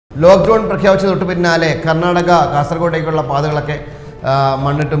Lockdown പ്രഖ്യാപിച്ച തൊട്ട് പിന്നാലെ കർണാടക കാസർഗോഡേക്കുള്ള പാതകളൊക്കെ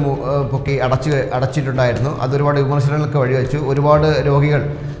മണ്ണിട്ട് പൊക്കി അടച്ചിട്ടുണ്ടായിരുന്നു. അത് ഒരുപാട് വിമർശനങ്ങൾക്ക് വഴിവെച്ചു. ഒരുപാട് രോഗികൾ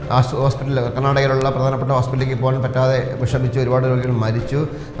ഹോസ്പിറ്റലിൽ കർണാടകയിലുള്ള പ്രധാനപ്പെട്ട ഹോസ്പിറ്റലിലേക്ക് പോകാൻ പറ്റാതെ വിഷമിച്ചു. ഒരുപാട് രോഗികൾ മരിച്ചു.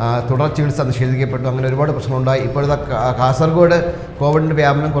 തുടർ ചികിത്സ നിഷേധിക്കപ്പെട്ടു. അങ്ങനെ ഒരുപാട് പ്രശ്നങ്ങളുണ്ടായി. ഇപ്പോഴത്തെ കാസർഗോഡ് കോവിഡിൻ്റെ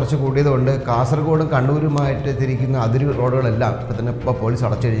വ്യാപനം കുറച്ച് കൂടിയതുകൊണ്ട് കാസർഗോഡും കണ്ണൂരുമായിട്ട് തിരിക്കുന്ന അതിര് റോഡുകളെല്ലാം ഇപ്പോൾ പോലീസ്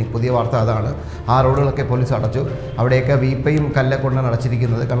അടച്ചു കഴിഞ്ഞു. പുതിയ വാർത്ത അതാണ്. ആ റോഡുകളൊക്കെ പോലീസ് അടച്ചു. അവിടെയൊക്കെ വീപ്പയും കല്ലൊക്കെ കൊണ്ടാണ്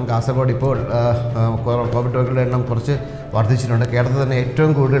അടച്ചിരിക്കുന്നത്. കാരണം കാസർഗോഡ് ഇപ്പോൾ കോവിഡ് രോഗികളുടെ എണ്ണം കുറച്ച് വർദ്ധിച്ചിട്ടുണ്ട്. കേരളത്തിൽ തന്നെ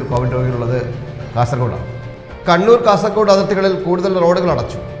ഏറ്റവും കൂടുതൽ കോവിഡ് രോഗികളുള്ളത് കാസർഗോഡാണ്. കണ്ണൂർ കാസർഗോഡ് അതിർത്തികളിൽ കൂടുതൽ റോഡുകൾ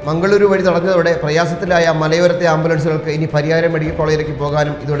അടച്ചു. മംഗളൂരു വഴി തടഞ്ഞതോടെ പ്രയാസത്തിലായ മലയോരത്തെ ആംബുലൻസുകൾക്ക് ഇനി പരിയാരം മെഡിക്കൽ കോളേജിലേക്ക്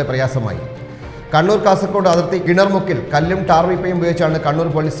പോകാനും ഇതോടെ പ്രയാസമായി. കണ്ണൂർ കാസർഗോഡ് അതിർത്തി കിണർമുക്കിൽ കല്ലും ടാർ വീപ്പയും ഉപയോഗിച്ചാണ് കണ്ണൂർ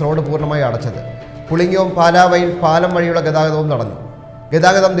പോലീസ് റോഡ് പൂർണ്ണമായി അടച്ചത്. പുളിങ്ങവും പാലാവയിൽ പാലം വഴിയുള്ള ഗതാഗതവും തടഞ്ഞു.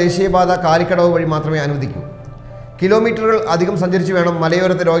 ഗതാഗതം ദേശീയപാത കാലിക്കടവ് വഴി മാത്രമേ അനുവദിക്കൂ. കിലോമീറ്ററുകൾ അധികം സഞ്ചരിച്ച് വേണം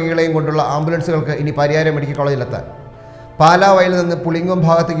മലയോരത്തെ രോഗികളെയും കൊണ്ടുള്ള ആംബുലൻസുകൾക്ക് ഇനി പരിയാരം മെഡിക്കൽ കോളേജിലെത്താൻ. പാലാവയിൽ നിന്ന് പുളിങ്ങോം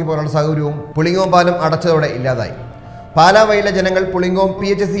ഭാഗത്തേക്ക് പോകാനുള്ള സൗകര്യവും പുളിങ്ങോം പാലം അടച്ചതോടെ ഇല്ലാതായി. പാലാവയിലെ ജനങ്ങൾ പുളിങ്ങോം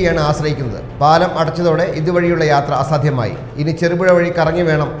PHCയാണ് ആശ്രയിക്കുന്നത്. പാലം അടച്ചതോടെ ഇതുവഴിയുള്ള യാത്ര അസാധ്യമായി. ഇനി ചെറുപുഴ വഴി കറങ്ങി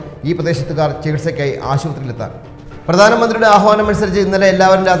വേണം ഈ പ്രദേശത്തുകാർ ചികിത്സയ്ക്കായി ആശുപത്രിയിലെത്താൻ. പ്രധാനമന്ത്രിയുടെ ആഹ്വാനമനുസരിച്ച് ഇന്നലെ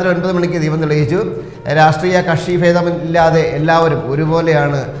എല്ലാവരും രാത്രി 9 മണിക്ക് ദീപം തെളിയിച്ചു. രാഷ്ട്രീയ കക്ഷി ഭേദമില്ലാതെ എല്ലാവരും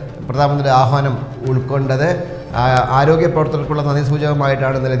ഒരുപോലെയാണ് പ്രധാനമന്ത്രിയുടെ ആഹ്വാനം ഉൾക്കൊണ്ടത്. ആരോഗ്യ പ്രവർത്തകർക്കുള്ള നന്ദി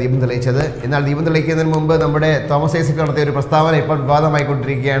സൂചകമായിട്ടാണ് ഇന്നലെ ദീപം തെളിയിച്ചത്. എന്നാൽ ദീപം തെളിയിക്കുന്നതിന് മുമ്പ് നമ്മുടെ തോമസ് ഐസക് നടത്തിയ ഒരു പ്രസ്താവന ഇപ്പോൾ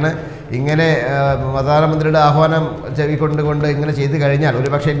വിവാദമായിക്കൊണ്ടിരിക്കുകയാണ്. ഇങ്ങനെ പ്രധാനമന്ത്രിയുടെ ആഹ്വാനം ചെവിക്കൊണ്ടുകൊണ്ട് ഇങ്ങനെ ചെയ്തു കഴിഞ്ഞാൽ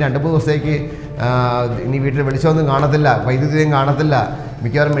ഒരുപക്ഷെ ഇനി 2-3 ദിവസത്തേക്ക് ഇനി വീട്ടിൽ വെളിച്ചമൊന്നും കാണത്തില്ല, വൈദ്യുതിയും കാണത്തില്ല,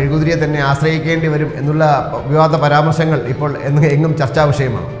 മിക്കവാറും മെഴുകുതിരിയെ തന്നെ ആശ്രയിക്കേണ്ടി വരും എന്നുള്ള വിവാദ പരാമർശങ്ങൾ ഇപ്പോൾ എങ്ങും ചർച്ചാ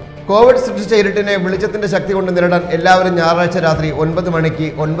വിഷയമാണ്. കോവിഡ് സൃഷ്ടിച്ച ഇരുട്ടിനെ വെളിച്ചത്തിൻ്റെ ശക്തി കൊണ്ട് നേരിടാൻ എല്ലാവരും ഞായറാഴ്ച രാത്രി 9 മണിക്ക്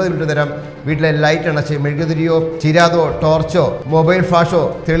 9 മിനിറ്റ് നേരം വീട്ടിലെ ലൈറ്റ് അണച്ച് മെഴുകുതിരിയോ ചിരാതോ ടോർച്ചോ മൊബൈൽ ഫ്ലാഷോ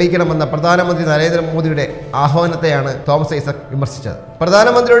തെളിയിക്കണമെന്ന പ്രധാനമന്ത്രി നരേന്ദ്രമോദിയുടെ ആഹ്വാനത്തെയാണ് തോമസ് ഐസക് വിമർശിച്ചത്.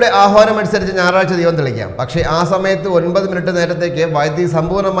 പ്രധാനമന്ത്രിയുടെ ആഹ്വാനം അനുസരിച്ച് ഞായറാഴ്ച ദീപം തെളിയിക്കാം. പക്ഷേ ആ സമയത്ത് 9 മിനിറ്റ് നേരത്തേക്ക് വൈദ്യുതി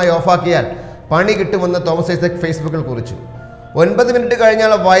സമ്പൂർണ്ണമായി ഓഫാക്കിയാൽ പണി കിട്ടുമെന്ന് തോമസ് ഐസക് ഫേസ്ബുക്കിൽ കുറിച്ചു. 9 മിനിറ്റ്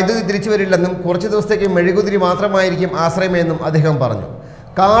കഴിഞ്ഞാൽ വൈദ്യുതി തിരിച്ചു വരില്ലെന്നും കുറച്ച് ദിവസത്തേക്ക് മെഴുകുതിരി മാത്രമായിരിക്കും ആശ്രയമെന്നും അദ്ദേഹം പറഞ്ഞു.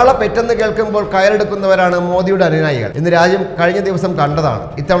 കാള പെട്ടെന്ന് കേൾക്കുമ്പോൾ കയറെടുക്കുന്നവരാണ് മോദിയുടെ അനുയായികൾ എന്ന് രാജ്യം കഴിഞ്ഞ ദിവസം കണ്ടതാണ്.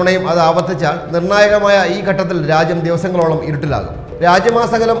 ഇത്തവണയും അത് ആവർത്തിച്ചാൽ നിർണായകമായ ഈ ഘട്ടത്തിൽ രാജ്യം ദിവസങ്ങളോളം ഇരുട്ടിലാകും.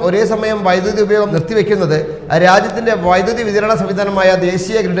 രാജ്യമാസകലം ഒരേ സമയം വൈദ്യുതി ഉപയോഗം നിർത്തിവെക്കുന്നത് രാജ്യത്തിന്റെ വൈദ്യുതി വിതരണ സംവിധാനമായ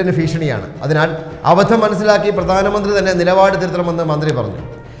ദേശീയ ഗ്രിഡിന് ഭീഷണിയാണ്. അതിനാൽ അബദ്ധം മനസ്സിലാക്കി പ്രധാനമന്ത്രി തന്നെ നിലപാട് തിരുത്തണമെന്ന് മന്ത്രി പറഞ്ഞു.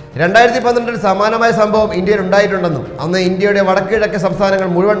 2012 സമാനമായ സംഭവം ഇന്ത്യയിൽ ഉണ്ടായിട്ടുണ്ടെന്നും അന്ന് ഇന്ത്യയുടെ വടക്കുകിഴക്കൻ സംസ്ഥാനങ്ങൾ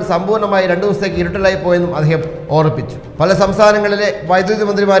മുഴുവൻ സമ്പൂർണ്ണമായി 2 ദിവസത്തേക്ക് ഇരുട്ടിലായി പോയെന്നും അദ്ദേഹം ഓർമ്മിപ്പിച്ചു. പല സംസ്ഥാനങ്ങളിലെ വൈദ്യുതി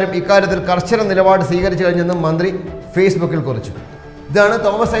മന്ത്രിമാരും ഇക്കാര്യത്തിൽ കർശന നിലപാട് സ്വീകരിച്ചു കഴിഞ്ഞെന്നും മന്ത്രി ഫേസ്ബുക്കിൽ കുറിച്ചു. ഇതാണ്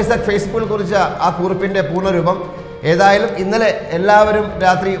തോമസ് ഐസക് ഫേസ്ബുക്കിൽ കുറിച്ച ആ കുറിപ്പിൻ്റെ പൂർണ്ണരൂപം. ഏതായാലും ഇന്നലെ എല്ലാവരും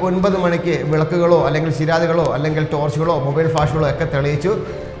രാത്രി 9 മണിക്ക് വിളക്കുകളോ അല്ലെങ്കിൽ ചിരാതുകളോ അല്ലെങ്കിൽ ടോർച്ചുകളോ മൊബൈൽ ഫ്ലാഷുകളോ ഒക്കെ തെളിയിച്ചു.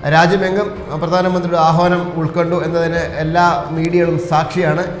 രാജ്യമെങ്ങും പ്രധാനമന്ത്രിയുടെ ആഹ്വാനം ഉൾക്കൊണ്ടു എന്നതിന് എല്ലാ മീഡിയകളും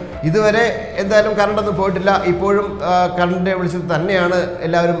സാക്ഷിയാണ്. ഇതുവരെ എന്തായാലും കറണ്ടൊന്നും പോയിട്ടില്ല. ഇപ്പോഴും കറണ്ടിൻ്റെ വെളിച്ചത്തിൽ തന്നെയാണ്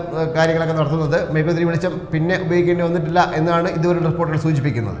എല്ലാവരും കാര്യങ്ങളൊക്കെ നടത്തുന്നത്. മെഴുകുതിരി വെളിച്ചം പിന്നെ ഉപയോഗിക്കേണ്ടി വന്നിട്ടില്ല എന്നാണ് ഇതുവരെ റിപ്പോർട്ടുകൾ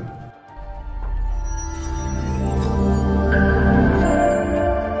സൂചിപ്പിക്കുന്നത്.